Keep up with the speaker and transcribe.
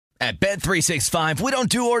At Bet365, we don't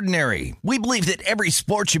do ordinary. We believe that every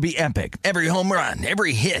sport should be epic. Every home run,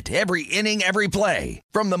 every hit, every inning, every play.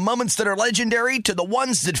 From the moments that are legendary to the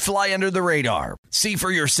ones that fly under the radar. See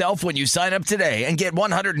for yourself when you sign up today and get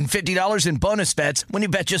 $150 in bonus bets when you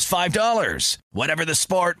bet just $5. Whatever the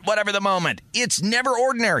sport, whatever the moment, it's never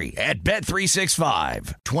ordinary at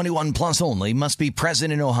Bet365. 21 plus only. Must be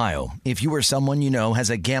present in Ohio. If you or someone you know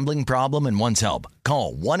has a gambling problem and wants help,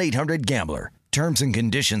 call 1-800-GAMBLER. Terms and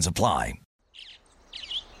conditions apply.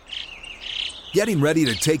 Getting ready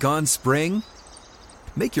to take on spring?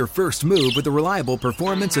 Make your first move with the reliable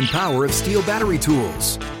performance and power of Steel battery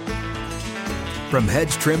tools. From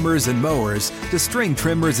hedge trimmers and mowers to string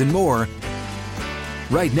trimmers and more,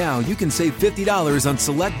 right now you can save $50 on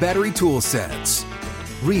select battery tool sets.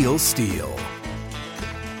 Real Steel.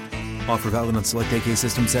 Offer valid on select AK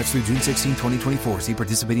system sets through June 16, 2024. See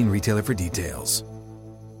participating retailer for details.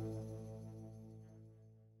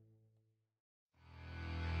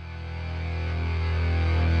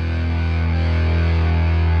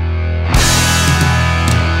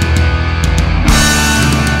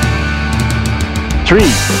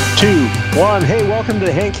 Three, two, one. Hey, welcome to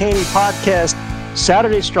the Hank Haney Podcast,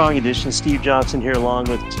 Saturday Strong Edition. Steve Johnson here along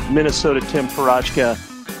with Minnesota Tim Parachka.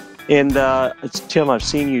 And it's Tim, I've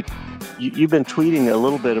seen you've been tweeting a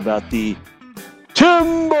little bit about the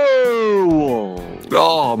Timberwolves.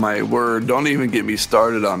 Oh, my word. Don't even get me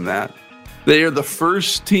started on that. They are the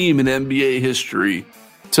first team in NBA history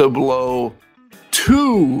to blow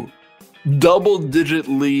 2 double-digit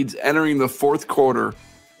leads entering the fourth quarter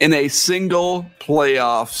in a single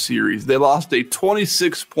playoff series. They lost a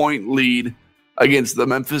 26-point lead against the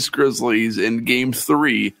Memphis Grizzlies in Game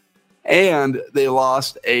 3, and they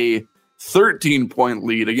lost a 13-point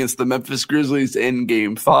lead against the Memphis Grizzlies in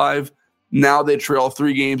Game 5. Now they trail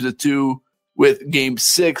 3-2 with Game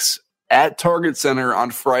 6 at Target Center on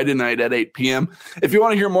Friday night at 8 p.m. If you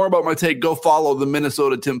want to hear more about my take, go follow the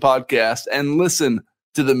Minnesota Tim Podcast and listen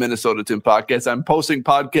to the Minnesota Tim Podcast. I'm posting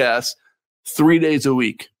podcasts 3 days a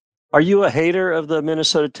week. Are you a hater of the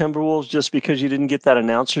Minnesota Timberwolves just because you didn't get that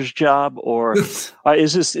announcer's job, or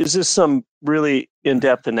is this some really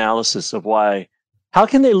in-depth analysis of why? How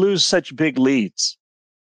can they lose such big leads?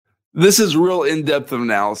 This is real in-depth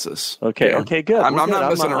analysis. Okay, good. I'm not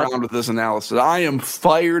messing around with this analysis. I am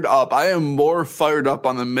fired up. I am more fired up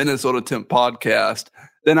on the Minnesota Tim Podcast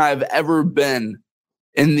than I've ever been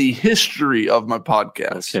in the history of my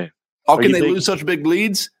podcast. Okay. How can they lose such big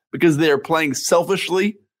leads? Because they are playing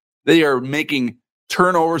selfishly. They are making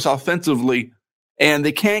turnovers offensively, and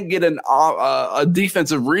they can't get a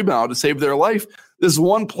defensive rebound to save their life. This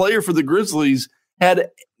one player for the Grizzlies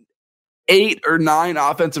had 8 or 9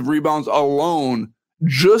 offensive rebounds alone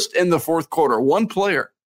just in the fourth quarter. One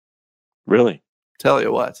player. Really? Tell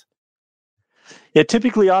you what. Yeah,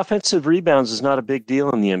 typically offensive rebounds is not a big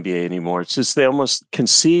deal in the NBA anymore. It's just they almost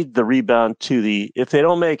concede the rebound if they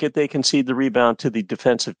don't make it, they concede the rebound to the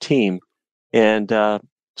defensive team. And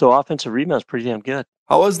so offensive rebounds pretty damn good.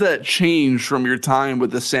 How has that changed from your time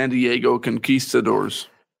with the San Diego Conquistadors?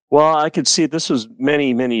 Well, I could see this was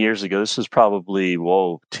many, many years ago. This is probably,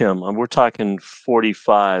 Tim, we're talking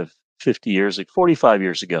 45 years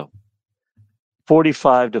ago.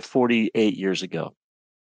 45 to 48 years ago.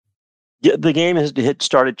 Yeah, the game had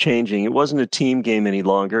started changing. It wasn't a team game any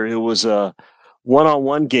longer. It was a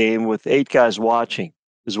one-on-one game with 8 guys watching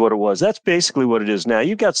is what it was. That's basically what it is now.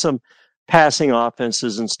 You've got some passing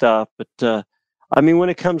offenses and stuff, but when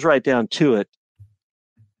it comes right down to it,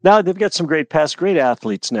 now they've got some great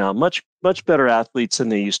athletes now, much better athletes than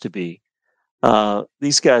they used to be.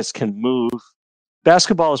 These guys can move.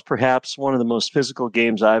 Basketball is perhaps one of the most physical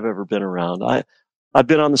games I've ever been around. I've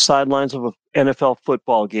been on the sidelines of an NFL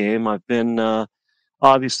football game. I've been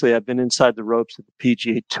inside the ropes at the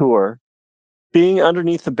PGA Tour. Being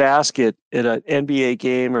underneath the basket at an NBA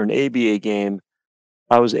game or an ABA game,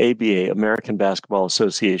 I was ABA, American Basketball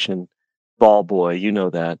Association, ball boy. You know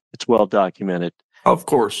that. It's well documented. Of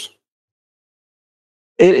course.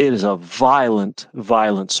 It is a violent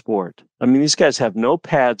sport. These guys have no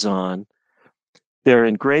pads on. They're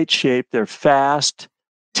in great shape. They're fast,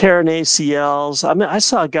 tearing ACLs. I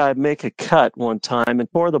saw a guy make a cut one time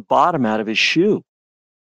and tore the bottom out of his shoe.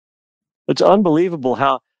 It's unbelievable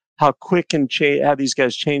how quick and how these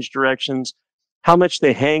guys change directions, how much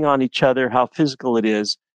they hang on each other, how physical it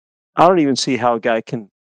is. I don't even see how a guy can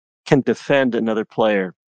defend another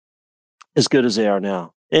player as good as they are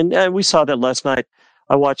now. And we saw that last night.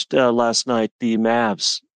 I watched last night the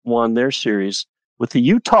Mavs won their series with the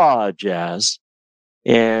Utah Jazz,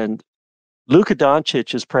 and Luka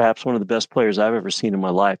Doncic is perhaps one of the best players I've ever seen in my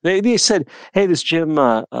life. They said, hey, this Jim,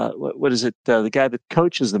 what is it? The guy that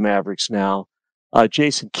coaches the Mavericks now,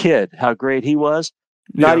 Jason Kidd, how great he was.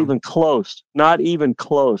 Not even close. Not even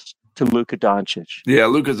close to Luka Doncic. Yeah,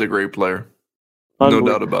 Luka's a great player. No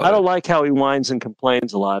doubt about it. I don't like how he whines and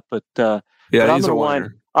complains a lot, but he's a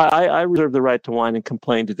whiner. I reserve the right to whine and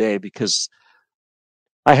complain today because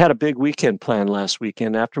I had a big weekend planned last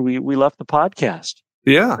weekend after we left the podcast.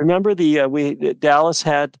 Yeah. Remember Dallas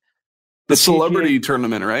had the celebrity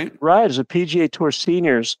tournament, right? Right. It was a PGA Tour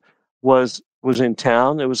Seniors was in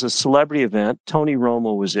town. It was a celebrity event. Tony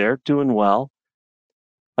Romo was there doing well.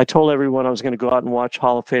 I told everyone I was going to go out and watch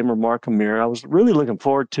Hall of Famer Mark O'Meara. I was really looking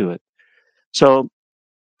forward to it. So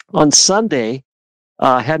on Sunday,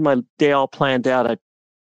 I had my day all planned out.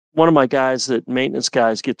 One of my guys, that maintenance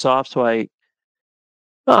guys, gets off, so I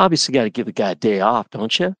obviously got to give the guy a day off,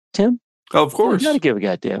 don't you, Tim? Of course. You got to give a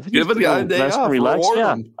guy a day off. Give a guy a day off. Relax.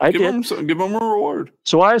 Yeah, I did. Give him a reward.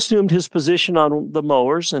 So I assumed his position on the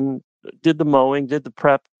mowers and did the mowing, did the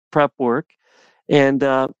prep work. And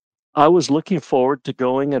I was looking forward to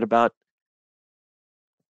going at about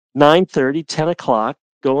 9:30, 10 o'clock,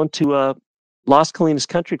 going to Las Colinas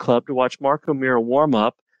Country Club to watch Mark O'Meara warm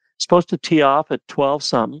up. Supposed to tee off at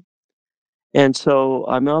 12-something. And so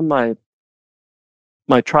I'm on my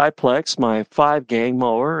triplex, my 5-gang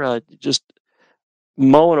mower, just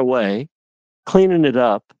mowing away, cleaning it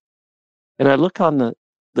up. And I look on the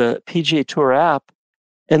PGA Tour app,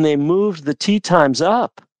 and they moved the tee times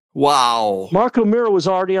up. Wow. Mark O'Meara was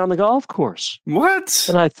already on the golf course. What?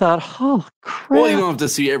 And I thought, oh, crap. Well, you don't have to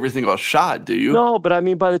see everything about shot, do you? No, but I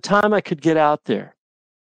mean, by the time I could get out there,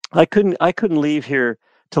 I couldn't leave here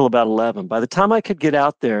till about 11. By the time I could get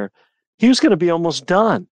out there, he was going to be almost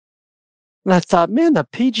done. And I thought, man, the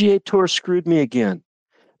PGA Tour screwed me again.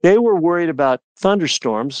 They were worried about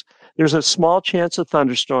thunderstorms. There's a small chance of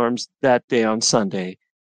thunderstorms that day on Sunday.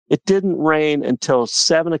 It didn't rain until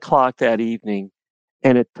 7 o'clock that evening,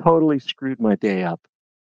 and it totally screwed my day up.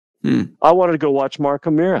 I wanted to go watch Mark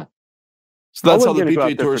O'Meara. So that's how the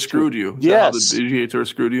PGA Tour screwed you? Yes. How the PGA Tour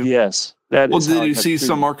screwed you? Yes. Did you see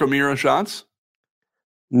some Mark O'Meara shots?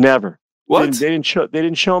 Never. What? They didn't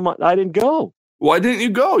show them. I didn't go. Why didn't you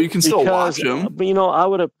go? You can still watch them. You know, I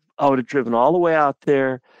would have driven all the way out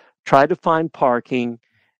there, tried to find parking,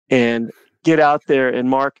 and get out there. And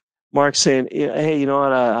Mark saying, "Hey, you know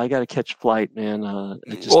what? I got to catch a flight, man."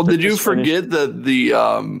 Did you forget that the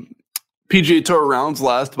PGA Tour rounds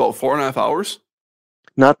last about 4.5 hours?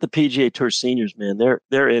 Not the PGA Tour Seniors, man.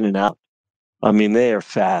 They're in and out. I mean, they are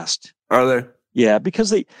fast. Are they? Yeah,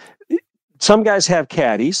 because some guys have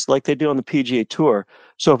caddies like they do on the PGA Tour.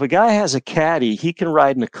 So if a guy has a caddy, he can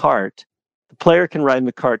ride in a cart. The player can ride in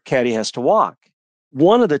the cart. Caddy has to walk.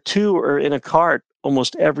 One of the two are in a cart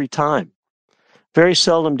almost every time. Very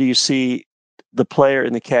seldom do you see the player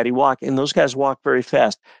and the caddy walk, and those guys walk very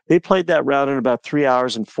fast. They played that round in about 3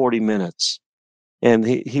 hours and 40 minutes, and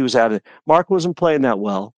he was out of it. Mark wasn't playing that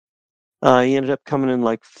well. He ended up coming in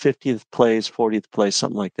like 50th place, 40th place,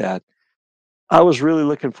 something like that. I was really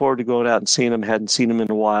looking forward to going out and seeing him. Hadn't seen him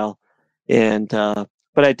in a while,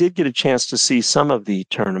 but I did get a chance to see some of the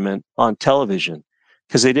tournament on television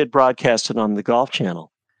because they did broadcast it on the Golf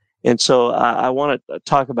Channel. And so I want to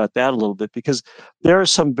talk about that a little bit because there are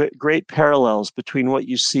some great parallels between what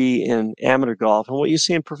you see in amateur golf and what you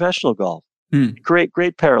see in professional golf.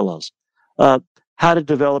 Great parallels. How to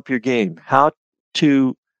develop your game, how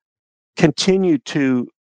to continue to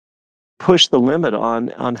push the limit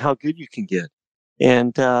on how good you can get.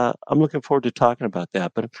 And I'm looking forward to talking about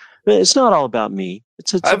that. But it's not all about me.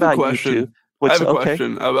 It's about you too. I have a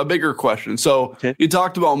question, a bigger question. So you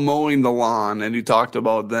talked about mowing the lawn, and you talked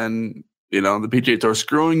about then, the PGA Tour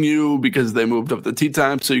screwing you because they moved up the tee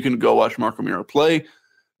time so you can go watch Mark O'Meara play.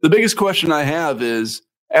 The biggest question I have is,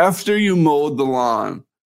 after you mowed the lawn,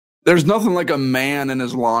 there's nothing like a man in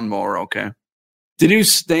his lawnmower, okay? Did you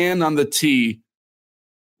stand on the tee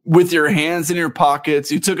with your hands in your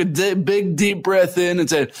pockets? You took a big, deep breath in and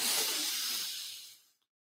said,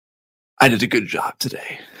 I did a good job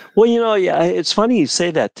today. Well, it's funny you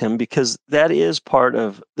say that, Tim, because that is part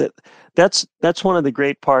of that. That's one of the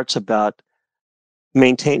great parts about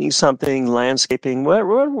maintaining something, landscaping,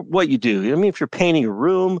 what you do. I mean, if you're painting a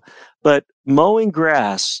room, but mowing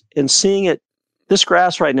grass and seeing it, this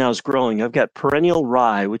grass right now is growing. I've got perennial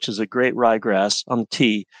rye, which is a great ryegrass on the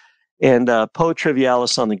tee, and Poa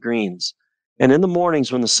trivialis on the greens. And in the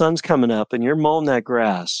mornings when the sun's coming up and you're mowing that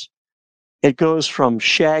grass, it goes from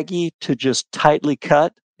shaggy to just tightly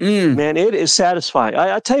cut. Man, it is satisfying.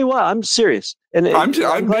 I tell you what, I'm serious. And I'm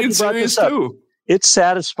being serious too. It's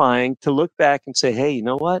satisfying to look back and say, hey, you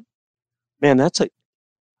know what? man,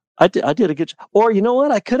 I did a good job. Or you know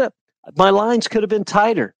what? My lines could have been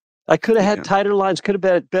tighter. I could have had tighter lines, could have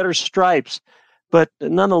been better stripes. But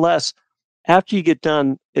nonetheless, after you get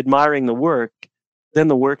done admiring the work, then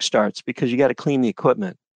the work starts because you got to clean the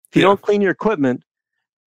equipment. If you don't clean your equipment,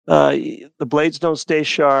 the blades don't stay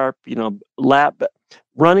sharp.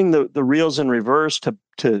 Running the reels in reverse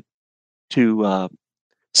to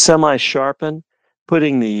semi-sharpen,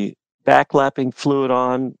 putting the backlapping fluid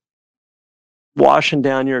on, washing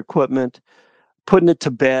down your equipment, putting it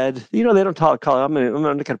to bed. They don't call it, I'm not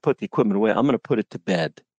going to put the equipment away. I'm going to put it to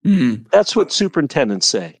bed. Mm-hmm. That's what superintendents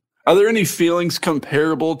say. Are there any feelings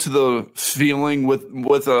comparable to the feeling with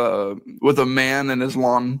a man and his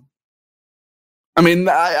lawn? I mean,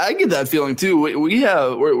 I get that feeling too. We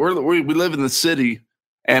live in the city,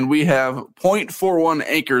 and we have 0.41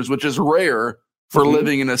 acres, which is rare for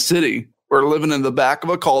living in a city. We're living in the back of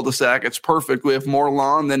a cul-de-sac. It's perfect. We have more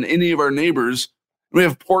lawn than any of our neighbors. We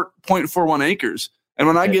have 0.41 acres. And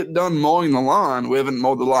when I get done mowing the lawn, we haven't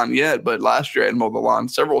mowed the lawn yet, but last year I had mowed the lawn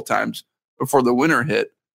several times before the winter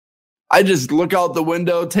hit. I just look out the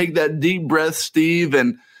window, take that deep breath, Steve,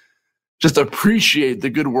 and just appreciate the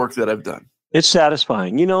good work that I've done. It's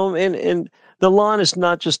satisfying, and the lawn is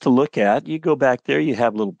not just to look at. You go back there, you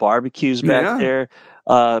have little barbecues back there.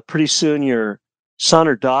 Pretty soon your son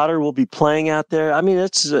or daughter will be playing out there. I mean,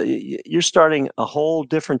 it's you're starting a whole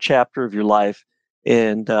different chapter of your life,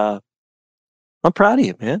 and I'm proud of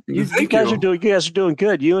you, man. You guys are doing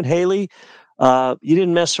good. You and Haley, you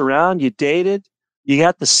didn't mess around. You dated. You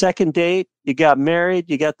got the second date. You got married.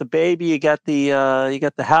 You got the baby. You got the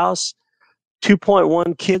house.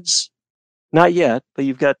 2.1 kids. Not yet, but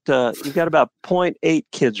you've got about 0.8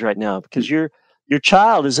 kids right now because your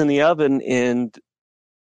child is in the oven and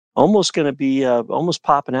almost going to be almost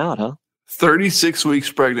popping out, huh? 36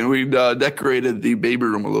 weeks pregnant. We decorated the baby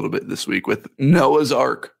room a little bit this week with Noah's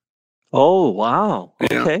Ark. Oh, wow.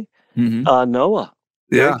 Okay. Yeah. Mm-hmm. Noah.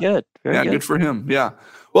 Very good. Very good. Good for him. Yeah.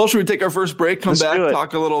 Well, should we take our first break, come back,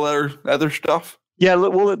 talk a little other stuff? Yeah.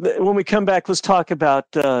 Well, when we come back, let's talk about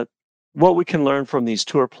what we can learn from these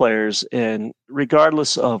tour players. And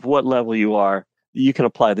regardless of what level you are, you can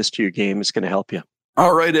apply this to your game. It's going to help you.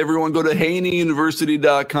 All right, everyone, go to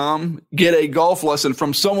HaneyUniversity.com, get a golf lesson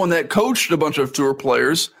from someone that coached a bunch of tour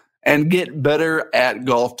players, and get better at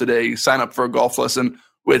golf today. Sign up for a golf lesson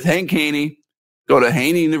with Hank Haney. Go to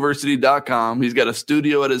HaneyUniversity.com. He's got a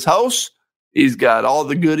studio at his house. He's got all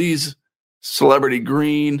the goodies, celebrity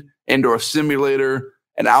green, indoor simulator,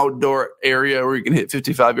 an outdoor area where you can hit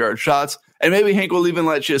 55-yard shots. And maybe Hank will even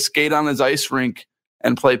let you skate on his ice rink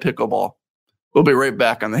and play pickleball. We'll be right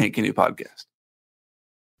back on the Hank Haney Podcast.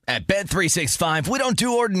 At Bet365, we don't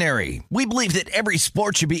do ordinary. We believe that every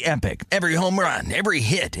sport should be epic. Every home run, every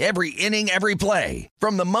hit, every inning, every play.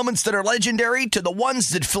 From the moments that are legendary to the ones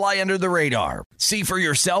that fly under the radar. See for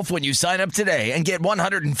yourself when you sign up today and get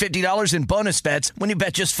 $150 in bonus bets when you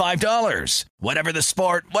bet just $5. Whatever the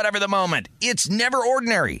sport, whatever the moment, it's never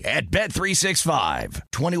ordinary at Bet365.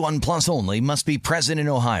 21 plus only. Must be present in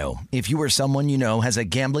Ohio. If you or someone you know has a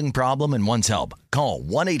gambling problem and wants help, call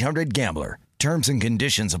 1-800-GAMBLER. Terms and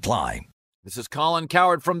conditions apply. This is Colin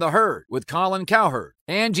Cowherd from The Herd with Colin Cowherd.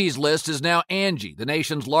 Angie's List is now Angie, the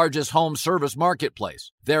nation's largest home service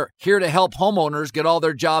marketplace. They're here to help homeowners get all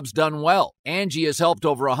their jobs done well. Angie has helped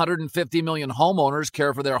over 150 million homeowners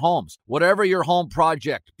care for their homes. Whatever your home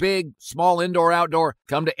project, big, small, indoor, outdoor,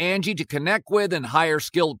 come to Angie to connect with and hire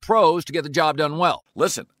skilled pros to get the job done well.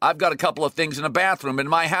 Listen, I've got a couple of things in a bathroom in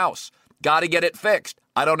my house. Got to get it fixed.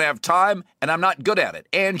 I don't have time, and I'm not good at it.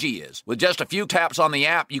 Angie is. With just a few taps on the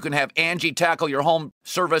app, you can have Angie tackle your home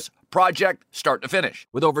service project start to finish.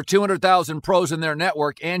 With over 200,000 pros in their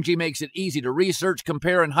network, Angie makes it easy to research,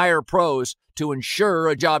 compare, and hire pros to ensure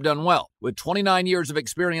a job done well. With 29 years of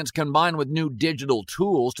experience combined with new digital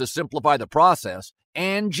tools to simplify the process,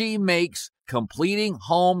 Angie makes completing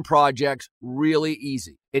home projects really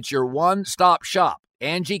easy. It's your one-stop shop.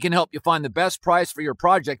 Angie can help you find the best price for your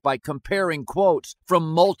project by comparing quotes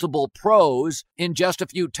from multiple pros in just a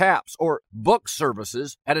few taps, or book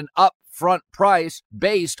services at an upfront price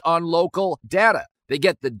based on local data. They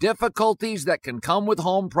get the difficulties that can come with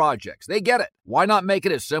home projects. They get it. Why not make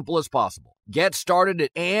it as simple as possible? Get started at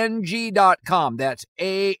Angie.com. That's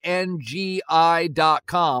ANGI.com,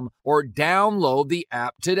 or download the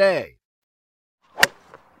app today.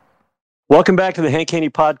 Welcome back to the Hank Haney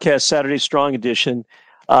Podcast, Saturday Strong Edition.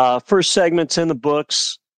 First segment's in the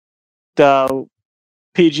books.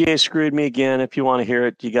 PGA screwed me again. If you want to hear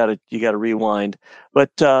it, you got to rewind.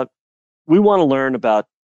 But we want to learn about,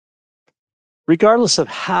 regardless of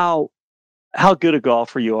how how good a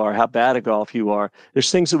golfer you are, how bad a golfer you are.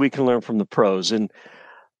 There's things that we can learn from the pros. And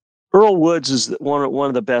Earl Woods is one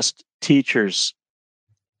of the best teachers.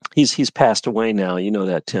 He's passed away now. You know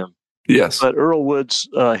that, Tim. Yes. But Earl Woods,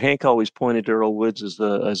 Hank always pointed to Earl Woods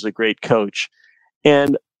as a great coach.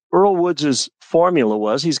 And Earl Woods' formula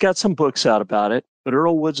was, he's got some books out about it, but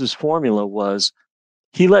Earl Woods' formula was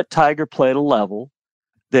he let Tiger play at a level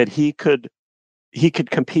that he could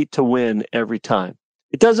compete to win every time.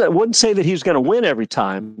 It wouldn't say that he was going to win every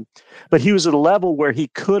time, but he was at a level where he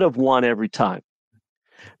could have won every time.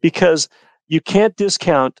 Because you can't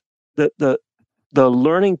discount the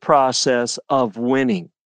learning process of winning.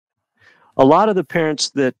 A lot of the parents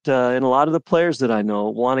that and a lot of the players that I know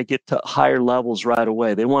want to get to higher levels right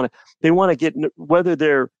away. They want to get, whether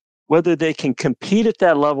they can compete at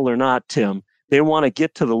that level or not, Tim. They want to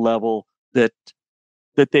get to the level that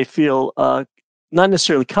they feel not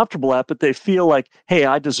necessarily comfortable at, but they feel like, hey,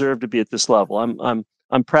 I deserve to be at this level.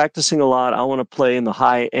 I'm practicing a lot. I want to play in the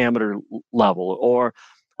high amateur level, or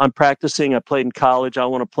I'm practicing. I played in college. I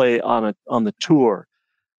want to play on the tour.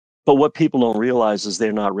 But what people don't realize is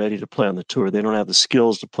they're not ready to play on the tour. They don't have the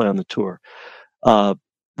skills to play on the tour.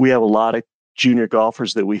 We have a lot of junior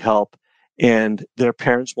golfers that we help, and their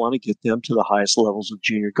parents want to get them to the highest levels of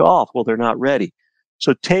junior golf. Well, they're not ready.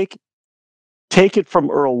 So take it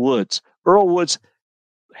from Earl Woods. Earl Woods,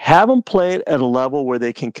 have them play it at a level where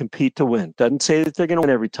they can compete to win. Doesn't say that they're going to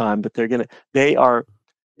win every time, but they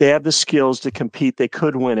have the skills to compete. They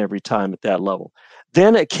could win every time at that level.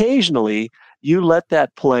 Then occasionally, you let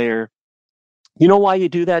that player, you know why you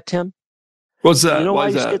do that, Tim? What's that? You know why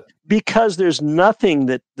is that? Because there's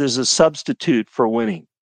a substitute for winning.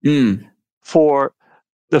 For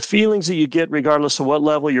the feelings that you get, regardless of what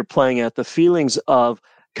level you're playing at, the feelings of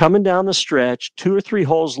coming down the stretch, 2 or 3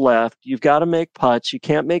 holes left, you've got to make putts, you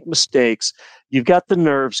can't make mistakes, you've got the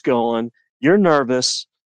nerves going, you're nervous,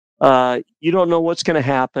 you don't know what's going to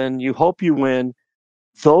happen, you hope you win.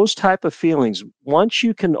 Those type of feelings, once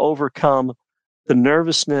you can overcome the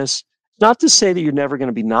nervousness, not to say that you're never going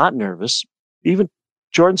to be not nervous. Even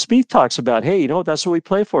Jordan Spieth talks about, hey, that's what we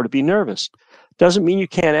play for, to be nervous. Doesn't mean you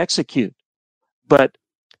can't execute. But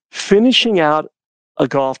finishing out a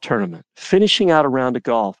golf tournament, finishing out a round of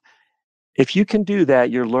golf, if you can do that,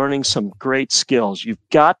 you're learning some great skills. You've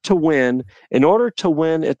got to win. In order to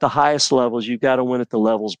win at the highest levels, you've got to win at the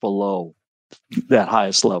levels below that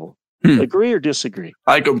highest level. Agree or disagree?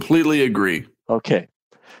 I completely agree. Okay.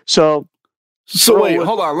 So wait,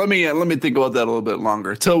 hold on. Let me think about that a little bit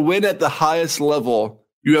longer. To win at the highest level,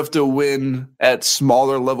 you have to win at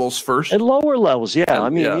smaller levels first? At lower levels, yeah. I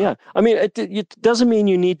mean, it doesn't mean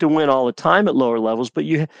you need to win all the time at lower levels, but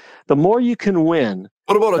the more you can win.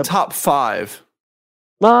 What about a top 5?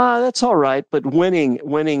 That's all right, but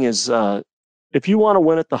winning is if you want to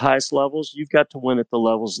win at the highest levels, you've got to win at the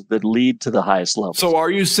levels that lead to the highest levels. So are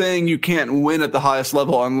you saying you can't win at the highest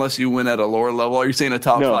level unless you win at a lower level? Are you saying a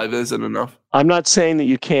top 5 isn't enough? I'm not saying that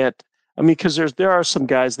you can't. I mean, because there are some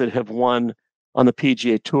guys that have won on the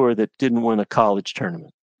PGA Tour that didn't win a college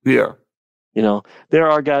tournament. Yeah. There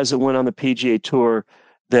are guys that went on the PGA Tour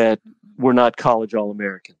that were not college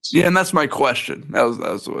All-Americans. Yeah, and that's my question. That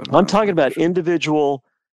was what I'm talking about individual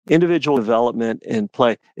development and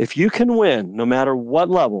play. If you can win, no matter what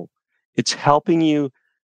level, it's helping you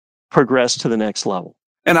progress to the next level.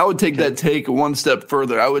 And I would take that take one step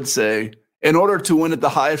further. I would say, in order to win at the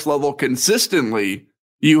highest level consistently,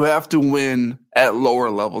 you have to win at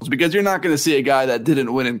lower levels, because you're not going to see a guy that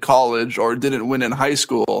didn't win in college or didn't win in high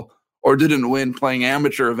school or didn't win playing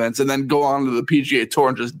amateur events and then go on to the PGA Tour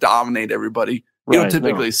and just dominate everybody. You don't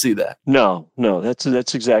typically see that. No,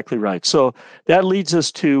 that's exactly right. So that leads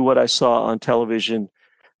us to what I saw on television,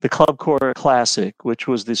 the Club Core Classic, which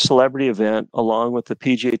was the celebrity event along with the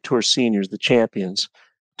PGA Tour seniors, the champions.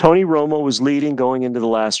 Tony Romo was leading going into the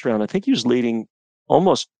last round. I think he was leading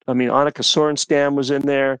almost. I mean, Annika Sorenstam was in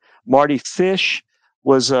there. Marty Fish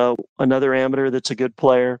was another amateur that's a good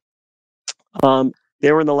player.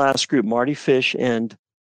 They were in the last group, Marty Fish and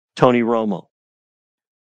Tony Romo.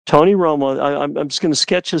 Tony Romo, I'm just going to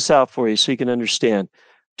sketch this out for you so you can understand.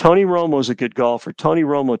 Tony Romo is a good golfer. Tony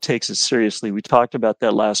Romo takes it seriously. We talked about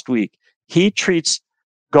that last week. He treats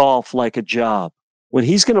golf like a job. When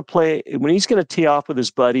he's going to tee off with his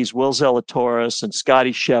buddies, Will Zalatoris and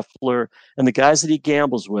Scotty Scheffler and the guys that he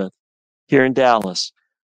gambles with here in Dallas,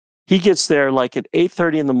 he gets there like at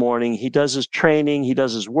 8:30 in the morning. He does his training. He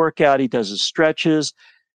does his workout. He does his stretches.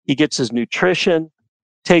 He gets his nutrition,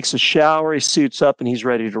 takes a shower. He suits up and he's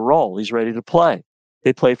ready to roll. He's ready to play.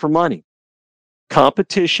 They play for money.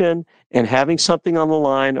 Competition and having something on the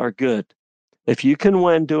line are good. If you can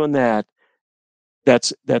win doing that,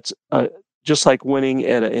 that's just like winning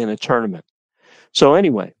in a tournament. So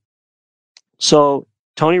anyway,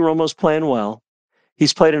 Tony Romo's playing well.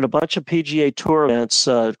 He's played in a bunch of PGA Tour events,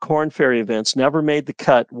 Korn Ferry events, never made the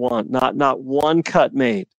cut. Not one cut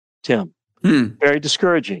made, Tim. Very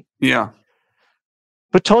discouraging. Yeah.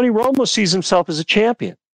 But Tony Romo sees himself as a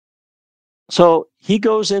champion. So he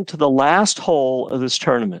goes into the last hole of this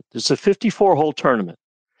tournament. It's a 54-hole tournament.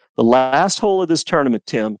 The last hole of this tournament,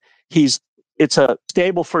 Tim, it's a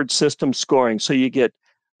Stableford system scoring. So you get,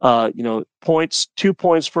 points, 2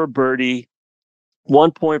 points for a birdie,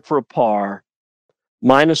 1 point for a par,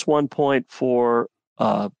 minus 1 point for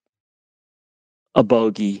a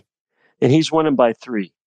bogey, and he's winning by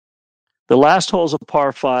 3. The last hole is a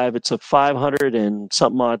par 5. It's a 500 and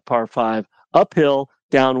something odd par 5, uphill,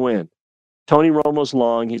 downwind. Tony Romo's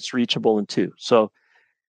long. It's reachable in 2. So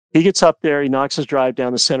he gets up there. He knocks his drive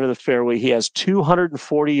down the center of the fairway. He has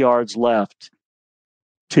 240 yards left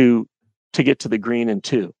to get to the green in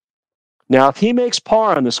 2. Now, if he makes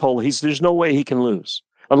par on this hole, there's no way he can lose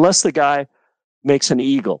unless the guy makes an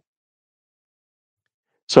eagle.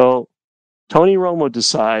 So Tony Romo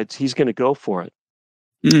decides he's going to go for it.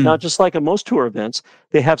 Now, just like in most tour events,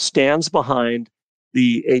 they have stands behind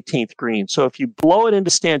the 18th green. So if you blow it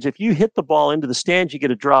into stands, if you hit the ball into the stands, you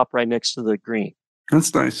get a drop right next to the green.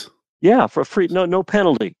 That's nice. Yeah, for free, no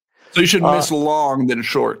penalty. So you should miss long than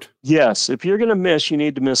short. Yes, if you're going to miss, you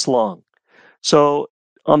need to miss long. So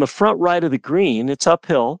on the front right of the green, it's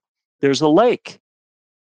uphill. There's a lake.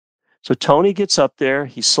 So Tony gets up there.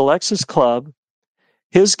 He selects his club.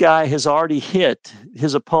 His guy has already hit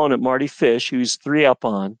his opponent, Marty Fish, who he's 3 up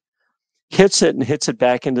on, hits it and hits it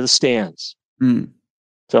back into the stands.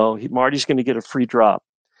 So Marty's going to get a free drop.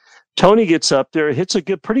 Tony gets up there, hits a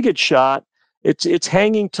pretty good shot. It's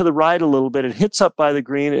hanging to the right a little bit. It hits up by the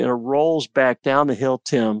green and it rolls back down the hill,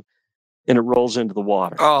 Tim, and it rolls into the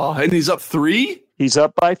water. Oh, and he's up 3? He's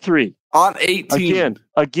up by 3 on 18.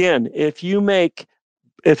 Again, if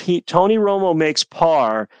Tony Romo makes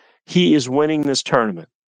par, he is winning this tournament.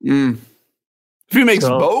 If he makes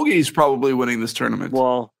bogey, he's probably winning this tournament.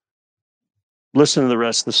 Well, listen to the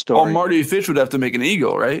rest of the story. Oh, Marty Fish would have to make an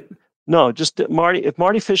eagle, right? No, just Marty. If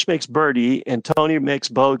Marty Fish makes birdie and Tony makes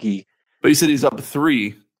bogey. But you said he's up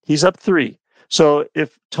 3. He's up 3. So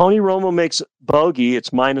if Tony Romo makes bogey,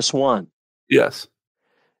 it's -1. Yes.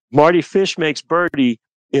 Marty Fish makes birdie,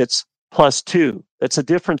 it's +2. That's a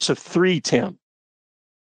difference of 3, Tim.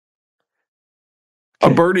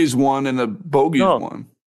 Okay. A birdie's 1 and a bogey's 1.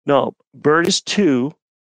 No, birdie's 2.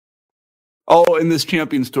 Oh, in this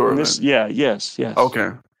Champions Tour event. Yes.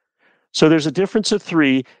 Okay. So there's a difference of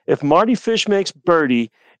 3. If Marty Fish makes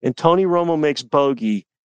birdie and Tony Romo makes bogey,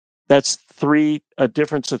 that's 3. A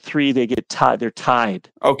difference of 3. They get tied. They're tied.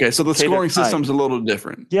 Okay, so the scoring system's a little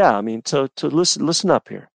different. Yeah, I mean, so to listen up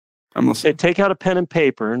here. I'm listening. Take out a pen and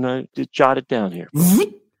paper and jot it down here.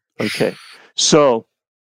 Okay, so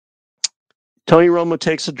Tony Romo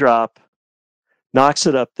takes a drop, knocks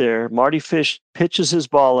it up there. Marty Fish pitches his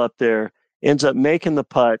ball up there, ends up making the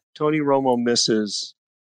putt. Tony Romo misses.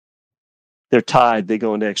 They're tied. They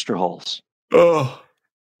go into extra holes. Oh.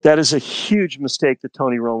 That is a huge mistake that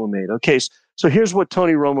Tony Romo made. Okay, so here's what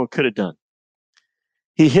Tony Romo could have done.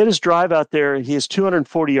 He hit his drive out there. He is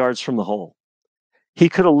 240 yards from the hole. He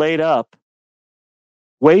could have laid up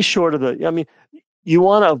way short of you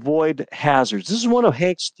want to avoid hazards. This is one of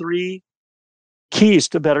Hank's 3 keys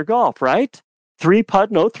to better golf, right? 3 putt,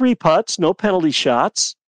 no 3 putts, no penalty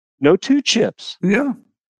shots, no 2 chips. Yeah.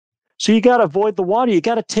 So you got to avoid the water. You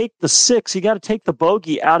got to take the 6. You got to take the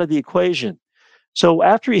bogey out of the equation. So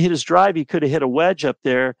after he hit his drive, he could have hit a wedge up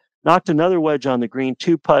there, knocked another wedge on the green,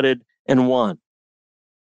 2 putted, and won.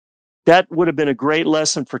 That would have been a great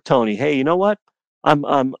lesson for Tony. Hey, you know what?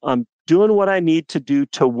 I'm doing what I need to do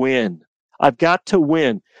to win. I've got to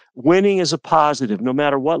win. Winning is a positive. No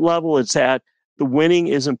matter what level it's at, the winning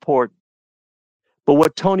is important. But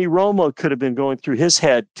what Tony Romo could have been going through his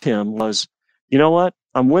head, Tim, was, you know what?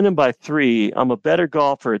 I'm winning by 3. I'm a better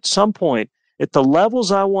golfer. At some point, at the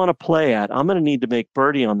levels I want to play at, I'm going to need to make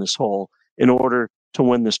birdie on this hole in order to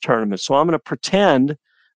win this tournament. So I'm going to pretend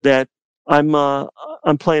that I'm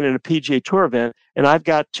playing in a PGA Tour event, and I've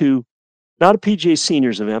got to, not a PGA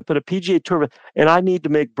Seniors event, but a PGA Tour event, and I need to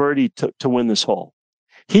make birdie to win this hole.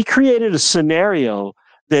 He created a scenario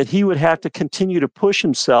that he would have to continue to push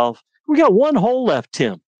himself. We got 1 hole left,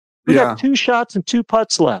 Tim. We got 2 shots and 2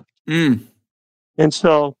 putts left. And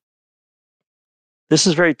so this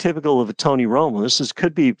is very typical of a Tony Romo.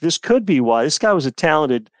 This could be why this guy was a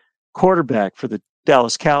talented quarterback for the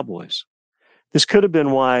Dallas Cowboys. This could have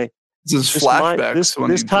been why this kind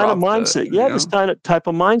of mindset. This type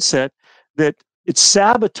of mindset that it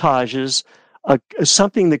sabotages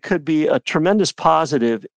something that could be a tremendous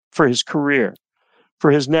positive for his career,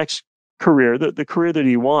 for his next career, the career that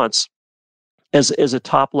he wants as a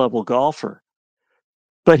top level golfer.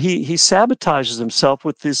 But he sabotages himself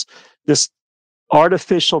with this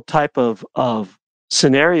artificial type of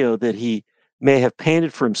scenario that he may have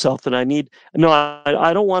painted for himself that I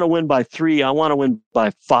don't want to win by 3. I want to win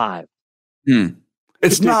by 5.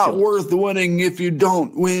 It's Ridiculous. not worth winning if you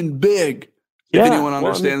don't win big. If anyone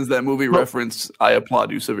understands that movie reference, I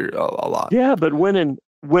applaud you a lot. Yeah, but winning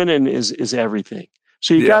is everything.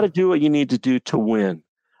 So you got to do what you need to do to win.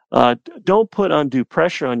 Don't put undue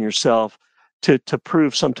pressure on yourself to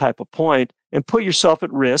prove some type of point and put yourself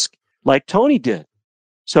at risk like Tony did.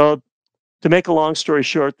 So to make a long story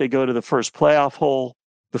short, they go to the first playoff hole.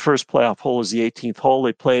 The first playoff hole is the 18th hole.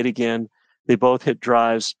 They play it again. They both hit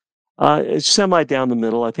drives. It's semi down the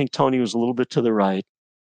middle. I think Tony was a little bit to the right.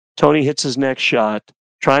 Tony hits his next shot,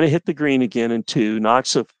 trying to hit the green again in 2,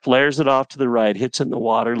 flares it off to the right, hits it in the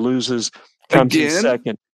water, loses, comes in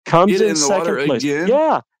second. Comes in second place. Again?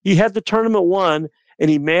 Yeah, he had the tournament won, and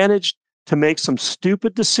he managed to make some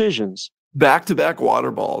stupid decisions. Back-to-back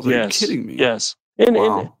water balls. Are you kidding me? Yes.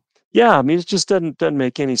 And yeah, I mean, it just doesn't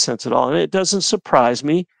make any sense at all. And it doesn't surprise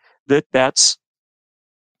me that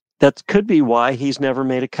could be why he's never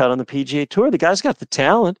made a cut on the PGA Tour. The guy's got the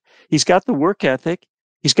talent. He's got the work ethic.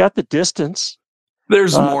 He's got the distance.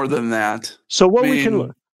 There's more than that. So what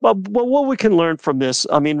we can learn from this,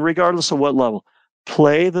 I mean, regardless of what level,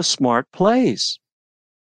 play the smart plays.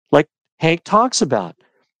 Like Hank talks about,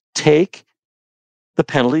 take the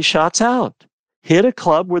penalty shots out. Hit a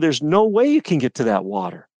club where there's no way you can get to that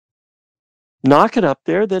water. Knock it up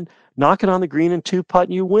there, then knock it on the green and 2-putt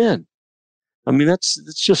and you win. I mean, it's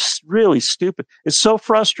just really stupid. It's so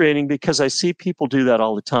frustrating because I see people do that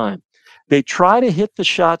all the time. They try to hit the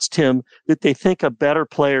shots, Tim, that they think a better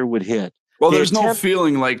player would hit. Well, there's no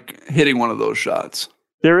feeling like hitting one of those shots.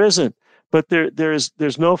 There isn't, but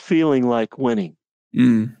there's no feeling like winning.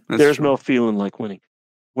 There's no feeling like winning.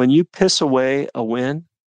 When you piss away a win,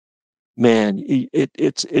 man,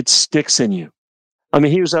 it sticks in you. I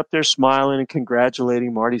mean, he was up there smiling and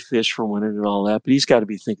congratulating Marty Fish for winning and all that, but he's got to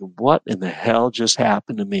be thinking, what in the hell just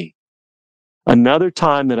happened to me? Another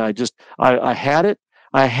time that I had it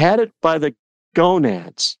by the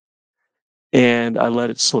gonads, and I let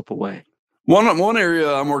it slip away. One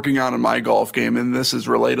area I'm working on in my golf game, and this is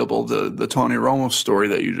relatable to the Tony Romo story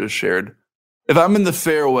that you just shared. If I'm in the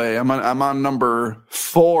fairway, I'm on number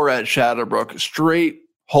 4 at Shadowbrook, straight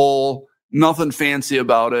hole, nothing fancy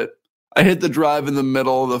about it. I hit the drive in the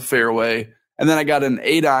middle of the fairway, and then I got an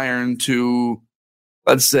 8-iron to,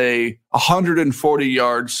 let's say, 140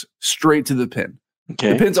 yards straight to the pin.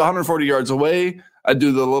 Okay. The pin's 140 yards away. I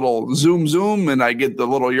do the little zoom, and I get the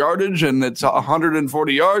little yardage, and it's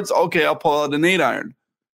 140 yards. Okay, I'll pull out an 8-iron.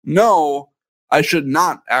 No, I should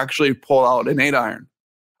not actually pull out an 8-iron.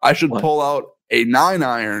 I should pull out a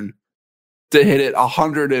 9-iron to hit it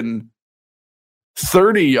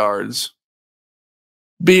 130 yards,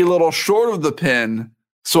 be a little short of the pin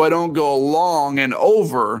so I don't go long and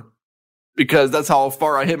over, because that's how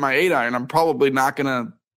far I hit my 8-iron. I'm probably not going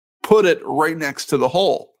to put it right next to the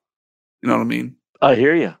hole. You know what I mean? I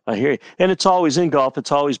hear you. And it's always in golf.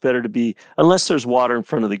 It's always better to be, unless there's water in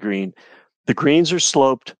front of the green. The greens are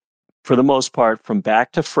sloped for the most part from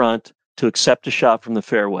back to front to accept a shot from the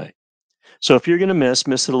fairway. So if you're going to miss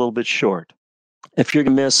it a little bit short. If you're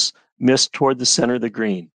going to miss toward the center of the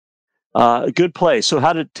green. A good play. So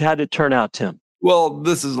how did it turn out, Tim? Well,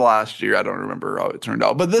 this is last year. I don't remember how it turned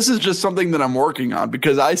out. But this is just something that I'm working on,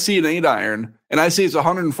 because I see an 8-iron and I see it's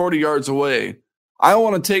 140 yards away. I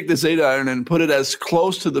want to take this 8-iron and put it as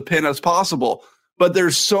close to the pin as possible. But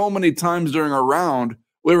there's so many times during a round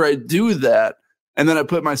where I do that, and then I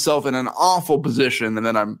put myself in an awful position, and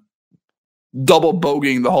then I'm double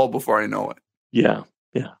bogeying the hole before I know it. Yeah.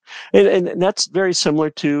 And that's very similar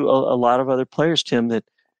to a lot of other players, Tim, that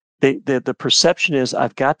the perception is,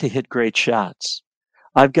 I've got to hit great shots.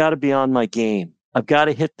 I've got to be on my game. I've got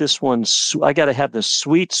to hit this one. I got to have the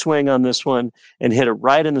sweet swing on this one and hit it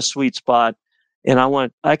right in the sweet spot. And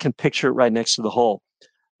I can picture it right next to the hole.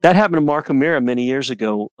 That happened to Mark O'Meara many years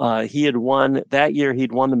ago. He'd won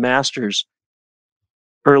the Masters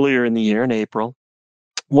earlier in the year in April,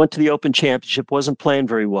 went to the Open Championship, wasn't playing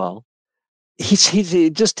very well.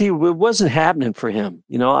 It wasn't happening for him.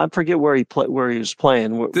 You know, I forget where he was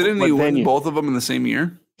playing. Didn't he win both of them in the same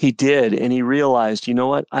year? He did. And he realized, you know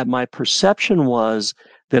what? My perception was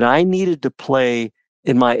that I needed to play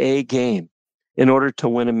in my A game in order to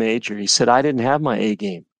win a major. He said, I didn't have my A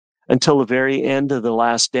game until the very end of the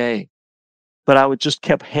last day, but I just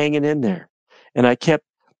kept hanging in there. And I kept,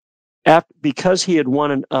 because he had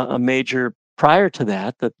won a major prior to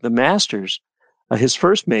that, the Masters, his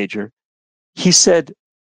first major, he said,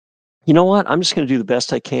 you know what, I'm just going to do the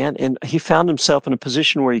best I can. And he found himself in a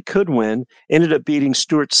position where he could win, ended up beating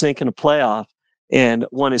Stuart Sink in a playoff, and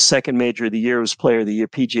won his second major of the year, was Player of the Year,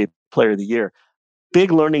 PGA Player of the Year.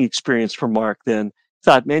 Big learning experience for Mark then.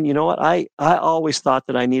 Thought, man, you know what, I always thought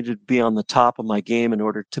that I needed to be on the top of my game in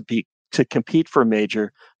order to compete for a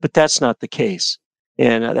major, but that's not the case.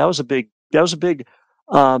 And that was a big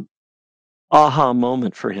aha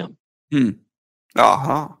moment for him.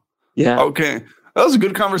 Aha. Yeah. Okay. That was a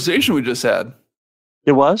good conversation we just had.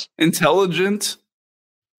 It was? Intelligent.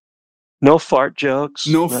 No fart jokes.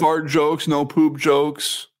 No fart jokes, no poop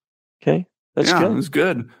jokes. Okay. That's good. It was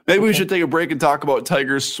good. Maybe we should take a break and talk about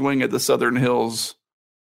Tiger's swing at the Southern Hills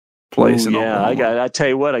place in Oklahoma. I tell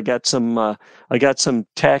you what, I got some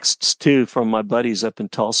texts too from my buddies up in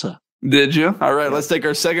Tulsa. Did you? All right, let's take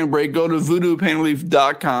our second break. Go to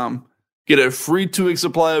voodoopainleaf.com. Get a free 2-week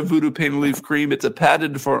supply of Voodoo Pain Relief Cream. It's a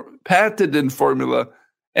patented formula,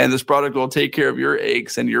 and this product will take care of your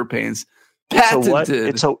aches and your pains. Patented.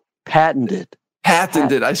 It's a patented.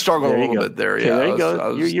 Patented. I struggled a little bit there. Okay, there you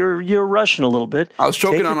go. You're rushing a little bit. I was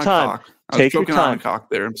choking on a cock. Take your time.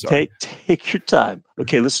 There. I'm sorry. Take your time.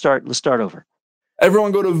 Okay, let's start over.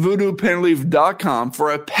 Everyone go to voodoopainrelief.com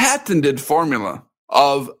for a patented formula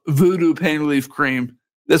of Voodoo Pain Relief Cream.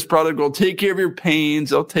 This product will take care of your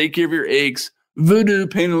pains. It'll take care of your aches.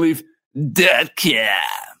 voodoopainrelief.com.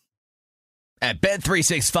 At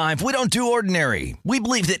Bet365, we don't do ordinary. We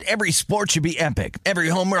believe that every sport should be epic. Every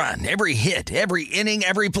home run, every hit, every inning,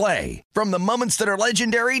 every play. From the moments that are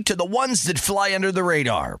legendary to the ones that fly under the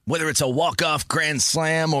radar. Whether it's a walk-off grand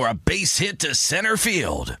slam or a base hit to center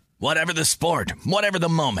field. Whatever the sport, whatever the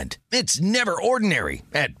moment. It's never ordinary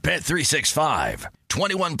at Bet365.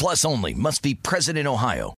 21 plus only. Must be present in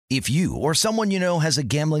Ohio. If you or someone you know has a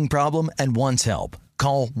gambling problem and wants help,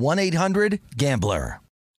 call 1-800-GAMBLER.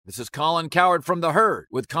 This is Colin Cowherd from The Herd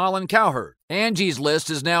with Colin Cowherd. Angie's List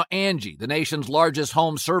is now Angie, the nation's largest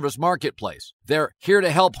home service marketplace. They're here to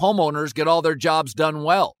help homeowners get all their jobs done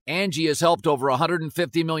well. Angie has helped over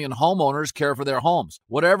 150 million homeowners care for their homes.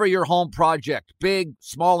 Whatever your home project, big,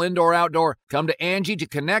 small, indoor, outdoor, come to Angie to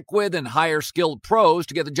connect with and hire skilled pros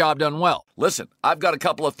to get the job done well. Listen, I've got a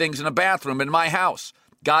couple of things in a bathroom in my house.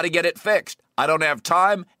 Got to get it fixed. I don't have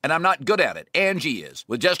time, and I'm not good at it. Angie is.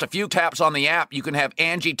 With just a few taps on the app, you can have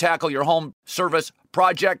Angie tackle your home service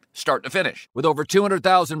project start to finish. With over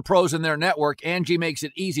 200,000 pros in their network, Angie makes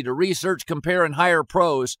it easy to research, compare, and hire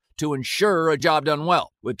pros to ensure a job done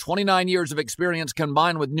well. With 29 years of experience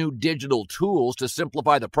combined with new digital tools to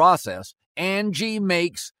simplify the process, Angie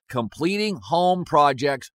makes completing home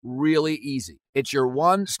projects really easy. It's your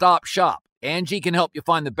one-stop shop. Angie can help you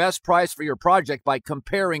find the best price for your project by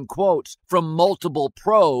comparing quotes from multiple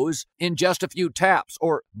pros in just a few taps,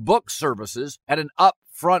 or book services at an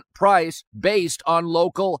upfront price based on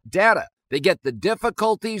local data. They get the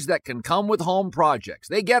difficulties that can come with home projects.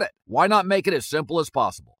 They get it. Why not make it as simple as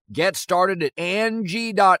possible? Get started at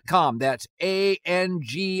Angie.com. That's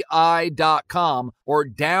ANGI.com, or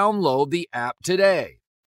download the app today.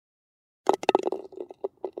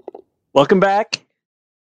 Welcome back.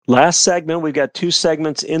 Last segment. We've got 2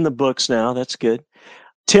 segments in the books now. That's good.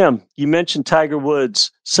 Tim, you mentioned Tiger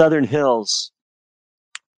Woods, Southern Hills,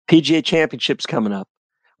 PGA Championships coming up.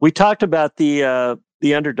 We talked about the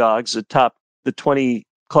underdogs, the 20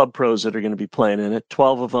 club pros that are going to be playing in it.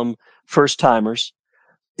 12 of them first timers.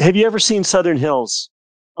 Have you ever seen Southern Hills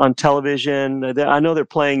on television? I know they're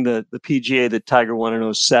playing the PGA that Tiger won in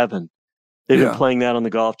 2007. They've been playing that on the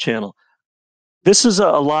Golf Channel. This is a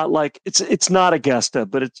lot like, it's not Augusta,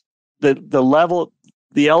 but it's the level,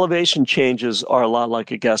 the elevation changes are a lot like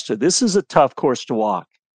Augusta. This is a tough course to walk.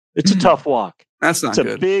 It's a tough walk. That's not good.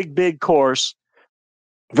 It's a big course.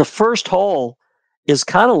 The first hole is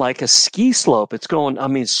kind of like a ski slope. It's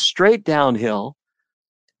going, straight downhill.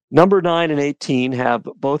 Number 9 and 18 have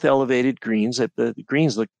both elevated greens. The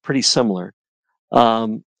greens look pretty similar.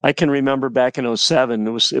 I can remember back in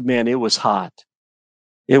 2007, it was hot.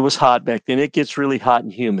 It was hot back then. It gets really hot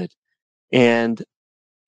and humid. And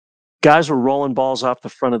guys were rolling balls off the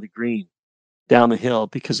front of the green down the hill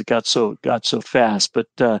because it got so fast.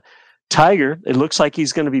 But Tiger, it looks like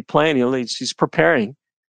he's going to be playing. He's preparing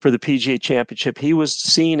for the PGA Championship. He was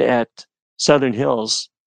seen at Southern Hills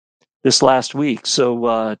this last week.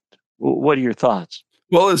 So what are your thoughts?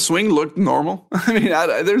 Well, his swing looked normal.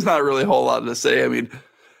 There's not really a whole lot to say.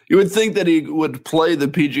 You would think that he would play the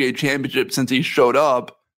PGA Championship since he showed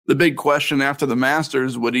up. The big question after the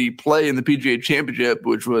Masters, would he play in the PGA Championship,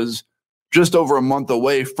 which was just over a month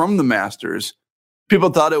away from the Masters? people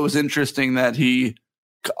thought it was interesting that he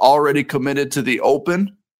already committed to the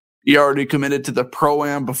Open. He already committed to the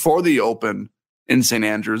Pro-Am before the Open in St.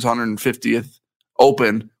 Andrews, 150th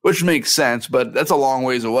Open, which makes sense, but that's a long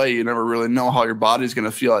ways away. You never really know how your body's going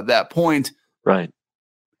to feel at that point. Right.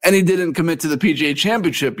 And he didn't commit to the PGA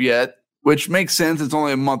Championship yet, which makes sense. It's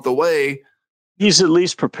only a month away. He's at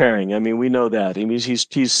least preparing. I mean, we know that. I mean,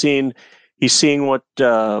 he's seeing what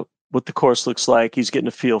the course looks like. He's getting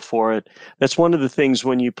a feel for it. That's one of the things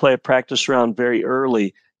when you play a practice round very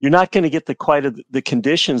early. You're not going to get the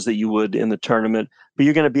conditions that you would in the tournament, but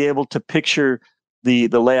you're going to be able to picture the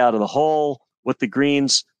layout of the hole, what the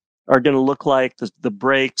greens are going to look like, the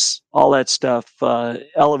breaks, all that stuff,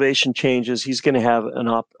 elevation changes. He's going to have an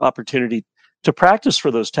opportunity to practice for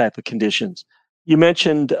those type of conditions. You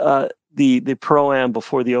mentioned the Pro-Am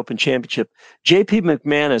before the Open Championship. J.P.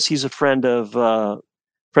 McManus, he's a friend of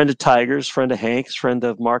Tiger's, friend of Hank's, friend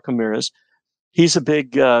of Mark Amira's. He's a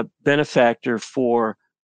big benefactor for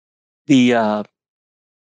the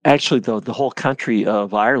whole country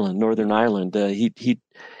of Ireland, Northern Ireland. He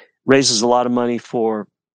raises a lot of money for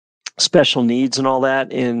special needs and all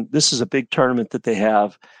that. And this is a big tournament that they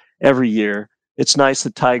have every year. It's nice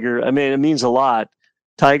that Tiger, I mean, it means a lot.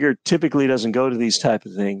 Tiger typically doesn't go to these type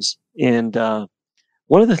of things. And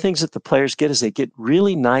one of the things that the players get is they get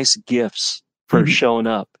really nice gifts for showing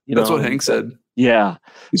up. That's what Hank said. Yeah.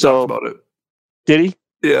 He talked about it. Did he?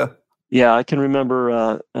 Yeah. Yeah, I can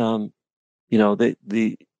remember,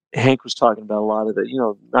 the Hank was talking about a lot of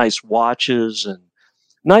the, nice watches and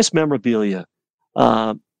nice memorabilia.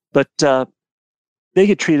 But they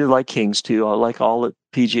get treated like kings too, like all at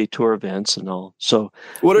PGA Tour events and all. So,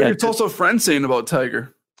 what are your Tulsa friends saying about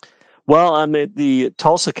Tiger? Well, I'm at the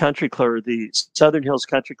Tulsa Country Club. The Southern Hills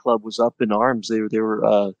Country Club was up in arms. They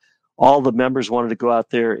were all the members wanted to go out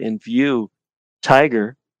there and view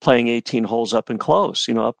Tiger playing 18 holes up and close,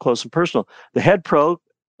 up close and personal. The head pro,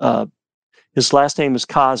 his last name is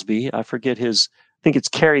Cosby. I forget I think it's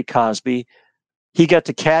Kerry Cosby. He got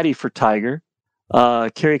to caddy for Tiger.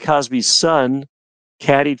 Kerry Cosby's son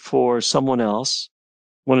caddied for someone else,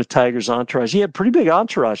 one of Tiger's entourage. He had a pretty big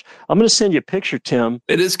entourage. I'm going to send you a picture, Tim.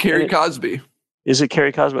 It is Kerry Cosby. Is it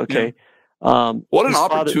Kerry Cosby? Okay. Yeah. What an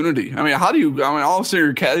opportunity. All of a sudden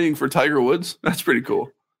you're caddying for Tiger Woods. That's pretty cool.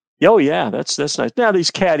 Oh, yeah, that's nice. Now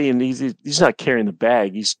he's caddying. He's not carrying the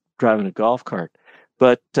bag. He's driving a golf cart.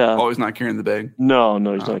 But he's not carrying the bag. No,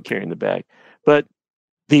 he's not carrying the bag. But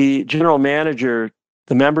the general manager,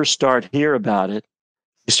 the members hear about it.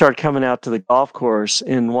 They start coming out to the golf course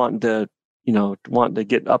and wanting to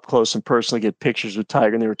get up close and personally get pictures with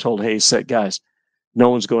Tiger. And they were told, "Hey, guys, no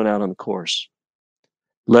one's going out on the course.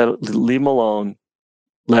 Leave him alone.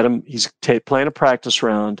 Let him. He's playing a practice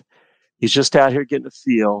round. He's just out here getting a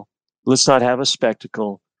feel. Let's not have a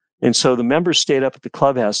spectacle." And so the members stayed up at the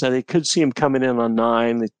clubhouse. Now they could see him coming in on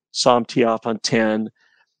 9. They saw him tee off on 10.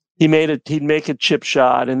 He'd make a chip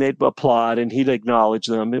shot and they'd applaud and he'd acknowledge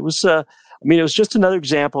them. It was, it was just another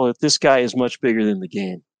example that this guy is much bigger than the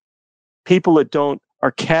game. People that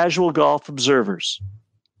are casual golf observers.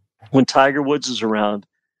 When Tiger Woods is around,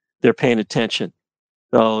 they're paying attention.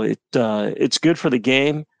 So it's good for the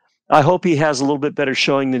game. I hope he has a little bit better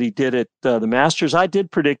showing than he did at the Masters. I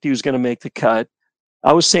did predict he was going to make the cut.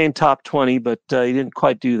 I was saying top 20, but he didn't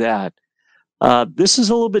quite do that. This is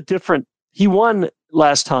a little bit different. He won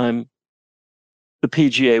last time the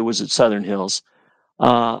PGA was at Southern Hills.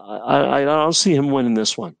 I don't see him winning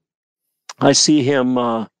this one. I see him.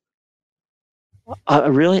 I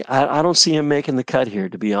don't see him making the cut here,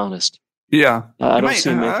 to be honest. Yeah, I don't see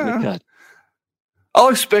him making the cut. I'll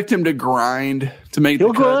expect him to grind to make the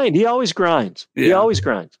cut. He'll grind. He always grinds. Yeah. He always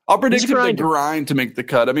grinds. I'll predict him to grind to make the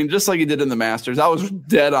cut. I mean, just like he did in the Masters. I was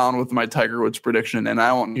dead on with my Tiger Woods prediction, and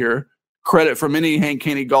I won't hear credit from any Hank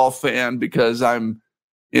Haney golf fan because I'm,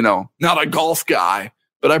 not a golf guy.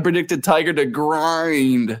 But I predicted Tiger to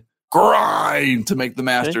grind to make the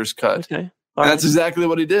Masters cut. Okay. And that's exactly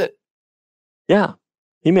what he did. Yeah.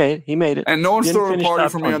 He made it. And no one's throwing a party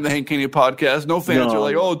for me on the Hank Haney podcast. No fans are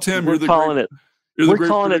like, "Oh, Tim, we're calling it. We're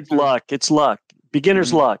calling it luck. It's luck.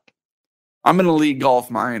 Beginner's luck." I'm in elite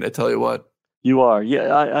golf mind, I tell you what. You are.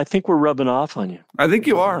 Yeah, I think we're rubbing off on you. I think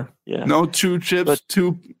you are. Yeah. No 2 chips,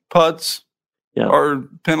 2 putts, or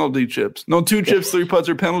penalty chips. No 2 chips, 3 putts,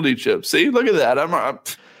 or penalty chips. See, look at that.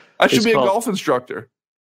 I should be a golf instructor.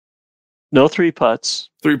 No 3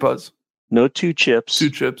 putts. 3 putts. No 2 chips.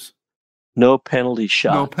 2 chips. No penalty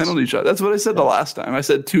shots. No penalty shot. That's what I said the last time. I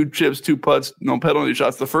said 2 chips, 2 putts, no penalty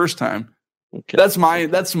shots the first time. Okay.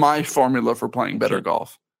 That's my formula for playing better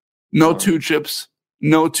golf. No 2 chips,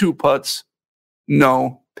 no 2 putts,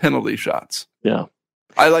 no penalty shots. Yeah.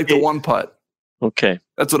 I like the 1 putt. Okay.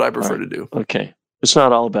 That's what I prefer to do. Okay. It's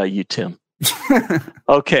not all about you, Tim.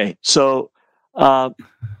 Okay. So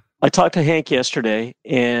I talked to Hank yesterday,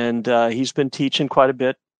 and he's been teaching quite a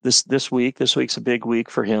bit this week. This week's a big week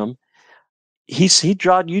for him. You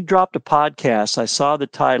dropped a podcast. I saw the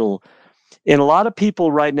title. And a lot of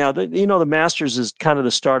people right now, the Masters is kind of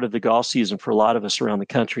the start of the golf season for a lot of us around the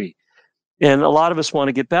country. And a lot of us want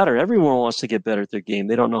to get better. Everyone wants to get better at their game.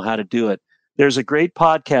 They don't know how to do it. There's a great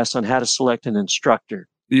podcast on how to select an instructor.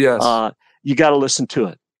 Yes. You got to listen to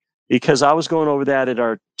it, because I was going over that at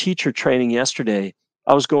our teacher training yesterday.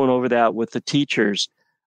 I was going over that with the teachers.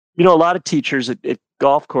 A lot of teachers at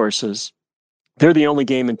golf courses, they're the only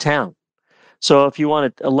game in town. So if you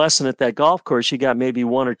want a lesson at that golf course, you got maybe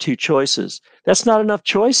one or two choices. That's not enough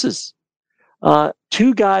choices.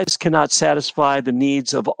 Two guys cannot satisfy the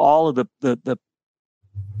needs of all of the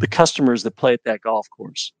customers that play at that golf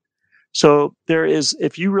course. So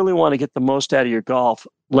if you really want to get the most out of your golf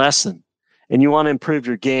lesson and you want to improve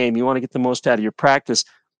your game, you want to get the most out of your practice,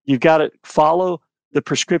 you've got to follow the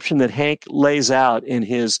prescription that Hank lays out in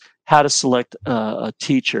his how to select a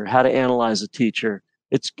teacher, how to analyze a teacher.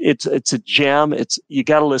 It's a gem. You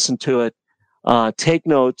got to listen to it, take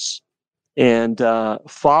notes, and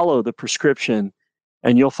follow the prescription,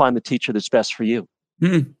 and you'll find the teacher that's best for you.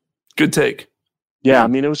 Good take. Yeah, I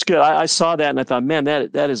mean, it was good. I saw that and I thought, man,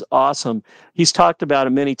 that is awesome. He's talked about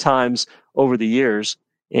it many times over the years,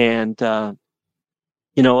 and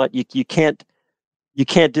you know what? You can't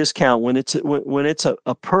discount when it's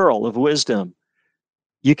a pearl of wisdom.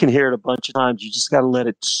 You can hear it a bunch of times. You just got to let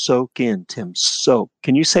it soak in, Tim. Soak.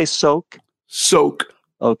 Can you say soak? Soak.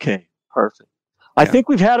 Okay, perfect. I think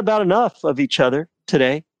we've had about enough of each other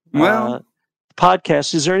today. Well,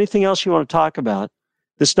 podcast. Is there anything else you want to talk about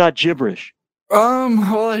that's not gibberish?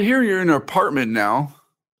 Well, I hear you're in an apartment now.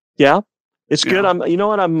 Yeah, it's good. You know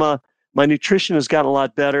what? My nutrition has gotten a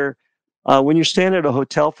lot better. When you're staying at a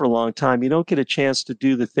hotel for a long time, you don't get a chance to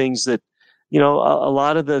do the things that, a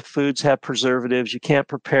lot of the foods have preservatives. You can't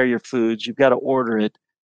prepare your foods. You've got to order it.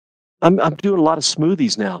 I'm doing a lot of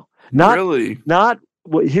smoothies now. Really?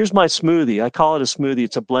 Here's my smoothie. I call it a smoothie.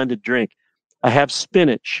 It's a blended drink. I have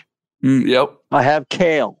spinach. Yep. I have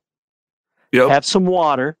kale. Yep. Have some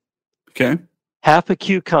water. Okay. Half a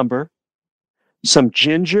cucumber. Some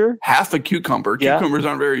ginger. Half a cucumber. Yeah. Cucumbers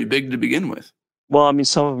aren't very big to begin with. Well, I mean,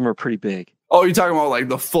 some of them are pretty big. Oh, you're talking about like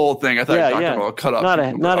the full thing. I thought you were talking about a cut up.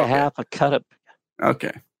 Not a half, a cut up.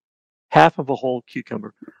 Okay. Half of a whole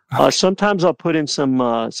cucumber. Sometimes I'll put in some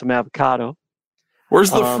avocado. Where's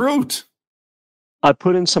the fruit? I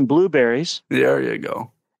put in some blueberries. There you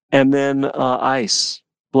go. And then ice.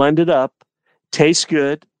 Blend it up. Tastes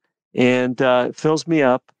good. And fills me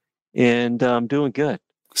up. And I'm doing good.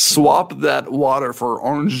 Swap that water for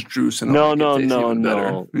orange juice. And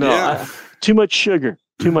No. Yeah. Too much sugar.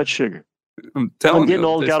 I'm getting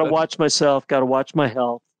old. Got to watch myself. Got to watch my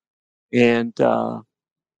health. And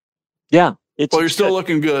yeah. You're still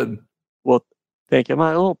looking good. Well, thank you.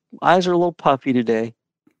 My eyes are a little puffy today.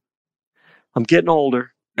 I'm getting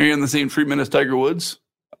older. Are you in the same treatment as Tiger Woods?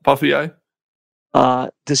 Puffy eye?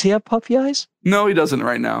 Does he have puffy eyes? No, he doesn't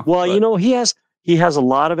right now. Well, he has a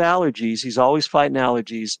lot of allergies. He's always fighting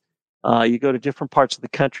allergies. You go to different parts of the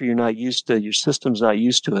country, you're not used to. Your system's not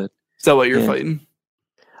used to it. Is that what you're fighting?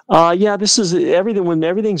 Yeah, this is everything. When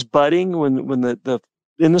everything's budding, when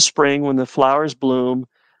in the spring, when the flowers bloom,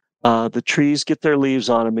 the trees get their leaves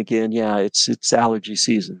on them again. Yeah, it's allergy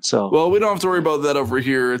season. So we don't have to worry about that over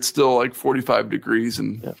here. It's still like 45 degrees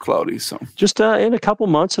and cloudy. So just in a couple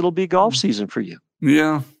months, it'll be golf season for you.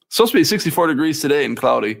 Yeah, it's supposed to be 64 degrees today and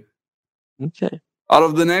cloudy. Okay. Out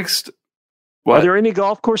of the next, are there any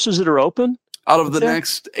golf courses that are open? Out of the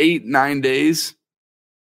next 8-9 days,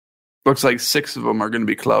 looks like 6 of them are going to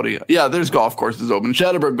be cloudy. Yeah, there's golf courses open.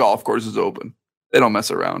 Shatterberg Golf Course is open. They don't mess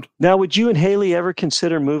around. Now, would you and Haley ever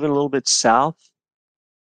consider moving a little bit south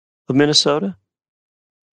of Minnesota?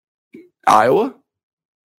 Iowa?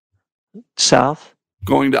 South?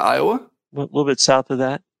 Going to Iowa? A little bit south of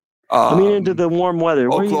that? Into the warm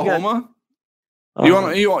weather. Oklahoma? You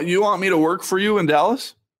want me to work for you in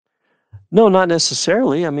Dallas? No, not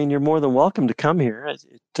necessarily. I mean, you're more than welcome to come here.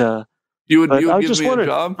 You would give me a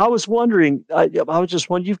job? I was wondering. I was just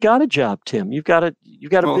wondering. You've got a job, Tim. You've got a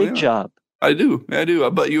big job. I do.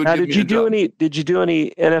 But you would. Did you do any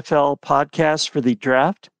NFL podcasts for the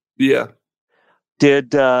draft? Yeah.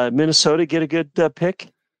 Did Minnesota get a good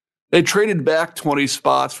pick? They traded back 20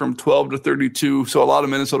 spots from 12 to 32, so a lot of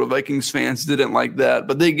Minnesota Vikings fans didn't like that.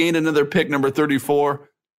 But they gained another pick, number 34,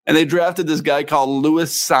 and they drafted this guy called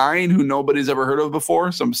Lewis Sign, who nobody's ever heard of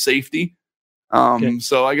before, some safety.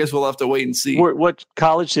 So I guess we'll have to wait and see. What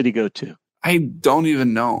college did he go to? I don't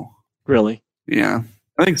even know. Really? Yeah.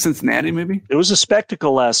 I think Cincinnati, maybe. It was a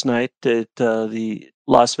spectacle last night at the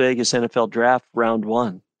Las Vegas NFL Draft Round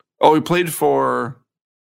 1. Oh, he played for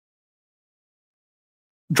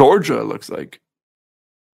Georgia, it looks like.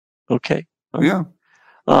 Okay. Yeah.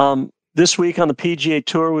 This week on the PGA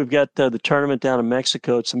Tour, we've got the tournament down in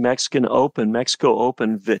Mexico. It's a Mexico Open.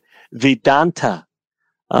 Vidanta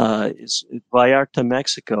is Vallarta,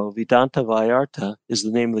 Mexico. Vidanta Vallarta is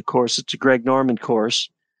the name of the course. It's a Greg Norman course.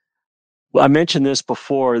 Well, I mentioned this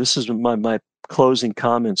before. This is my closing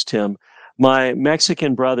comments, Tim. My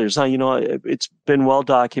Mexican brothers, it's been well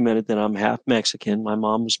documented that I'm half Mexican. My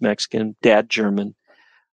mom was Mexican, dad German.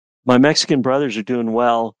 My Mexican brothers are doing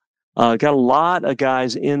well. Got a lot of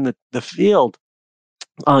guys in the field,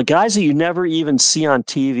 guys that you never even see on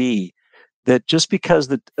TV, that just because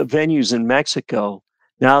the venue's in Mexico,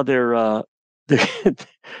 now they're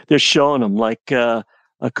showing them, like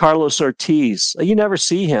Carlos Ortiz. You never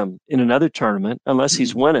see him in another tournament unless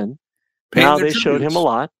he's winning. Now they showed him a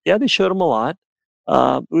lot. Yeah, they showed him a lot.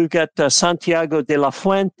 We've got Santiago de la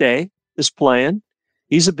Fuente is playing.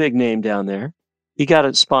 He's a big name down there. He got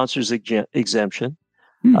a sponsor's exemption.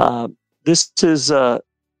 This is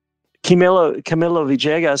Camilo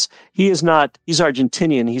Villegas. He's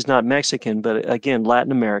Argentinian. He's not Mexican, but again,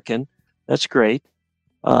 Latin American. That's great.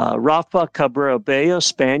 Rafa Cabrera Bello,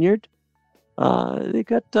 Spaniard. They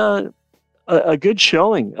got a good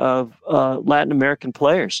showing of Latin American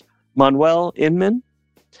players. Manuel Inman,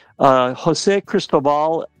 Jose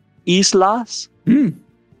Cristobal Islas.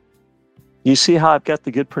 You see how I've got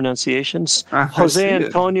the good pronunciations? Jose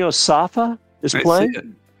Antonio Safa is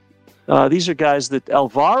playing. These are guys that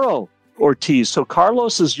Alvaro Ortiz. So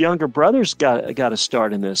Carlos's younger brother's got a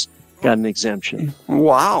start in this. Got an exemption.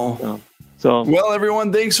 Wow. So well,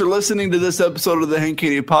 everyone, thanks for listening to this episode of the Hank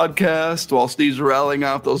Haney Podcast. While Steve's rattling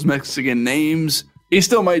off those Mexican names, he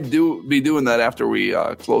still might be doing that after we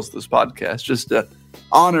close this podcast, just to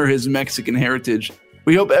honor his Mexican heritage.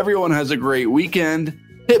 We hope everyone has a great weekend.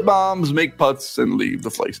 Hit bombs, make putts, and leave the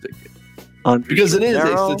flight ticket. Because it is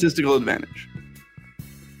a statistical advantage.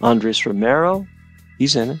 Andres Romero,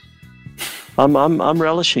 he's in it. I'm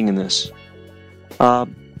relishing in this.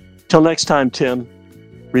 Till next time, Tim.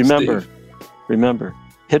 Remember,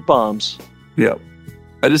 hit bombs. Yep.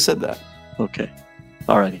 I just said that. Okay.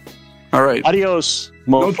 All righty. All right. Adios,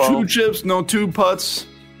 mofo. No 2 chips, no 2 putts,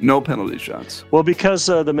 no penalty shots. Well, because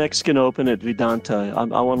the Mexican Open at Vidanta,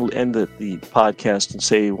 I want to end the podcast and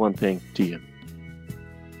say one thing to you.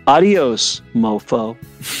 Adios, mofo.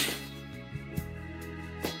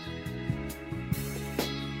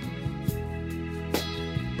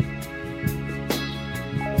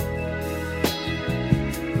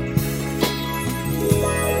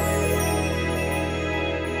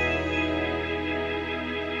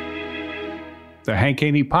 The Hank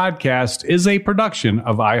Haney Podcast is a production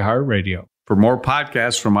of iHeartRadio. For more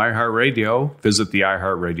podcasts from iHeartRadio, visit the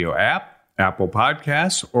iHeartRadio app, Apple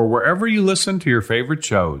Podcasts, or wherever you listen to your favorite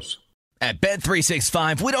shows. At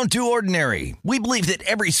Bet365, we don't do ordinary. We believe that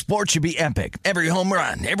every sport should be epic. Every home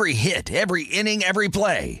run, every hit, every inning, every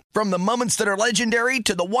play. From the moments that are legendary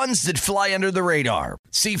to the ones that fly under the radar.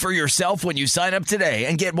 See for yourself when you sign up today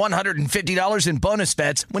and get $150 in bonus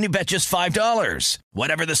bets when you bet just $5.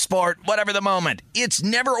 Whatever the sport, whatever the moment, it's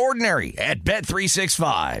never ordinary at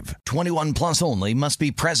Bet365. 21 plus only. Must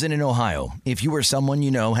be present in Ohio. If you or someone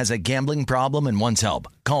you know has a gambling problem and wants help,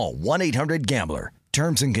 call 1-800-GAMBLER.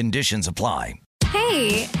 Terms and conditions apply.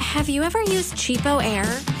 Hey, have you ever used Cheapo Air?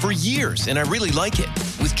 For years, and I really like it.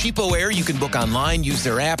 With Cheapo Air, you can book online, use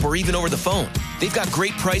their app, or even over the phone. They've got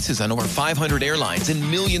great prices on over 500 airlines and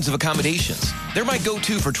millions of accommodations. They're my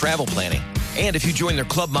go-to for travel planning. And if you join their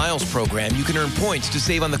Club Miles program, you can earn points to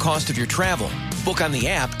save on the cost of your travel. Book on the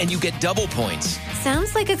app, and you get double points.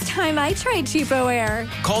 Sounds like it's time I tried Cheapo Air.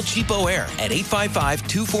 Call Cheapo Air at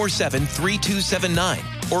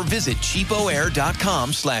 855-247-3279 or visit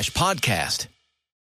cheapoair.com/podcast.